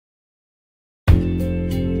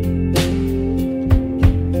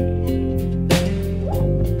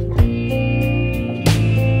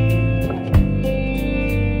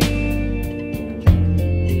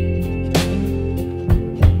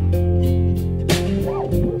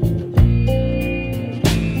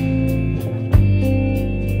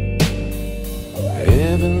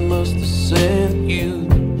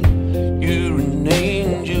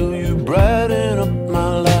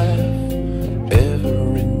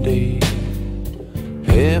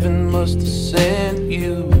Heaven must have sent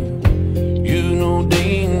you. You know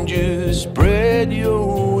danger, spread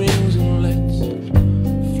your wings and let's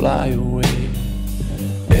fly away.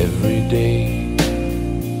 Every day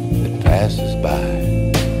that passes by,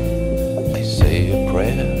 I say a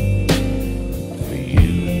prayer for you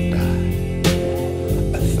and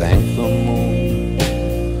I thank the moon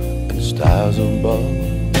and stars above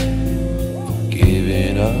for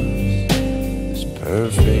giving us this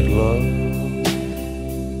perfect love.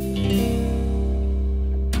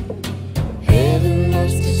 Heaven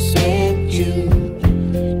must have sent you.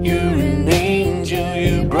 You're an angel,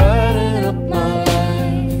 you brighten up my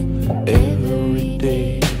life every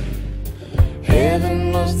day.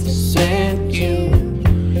 Heaven must have sent you.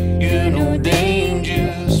 You know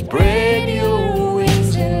danger, spread your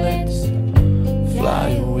wings and let's fly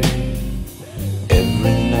away.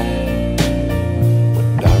 Every night when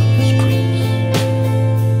darkness creeps,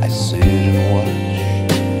 I sit and watch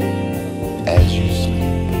as you sleep.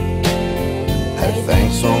 I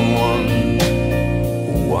thank someone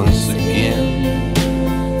once again,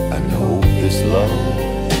 and hope this love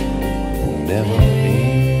will never be.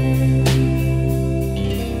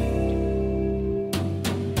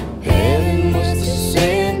 Heaven must have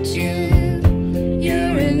sent you.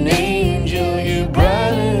 You're an angel, you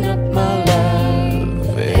brighten up my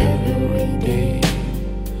life every day.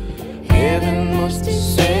 Heaven must have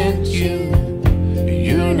sent you.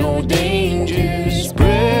 You know danger,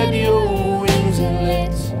 spread your wings and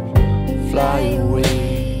let's fly away.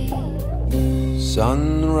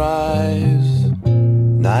 Sunrise,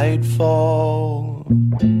 nightfall,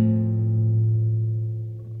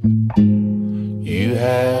 you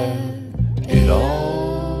have it all.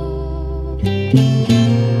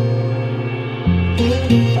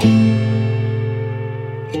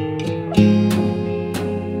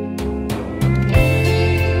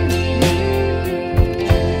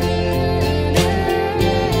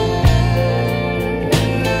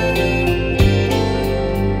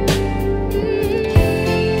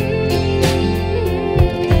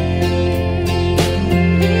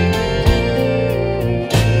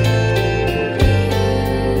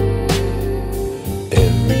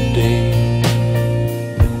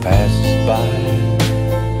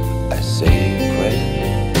 I say a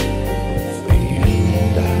prayer for you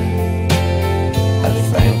and I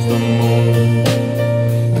thank the moon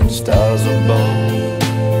and stars above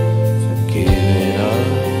for giving us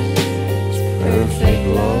this perfect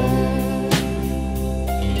love.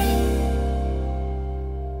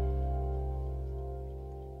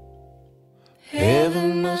 Heaven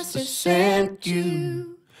must have sent you.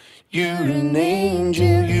 You're an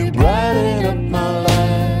angel, you brighten up my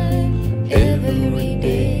life every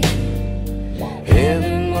day.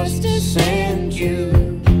 Heaven must have sent you.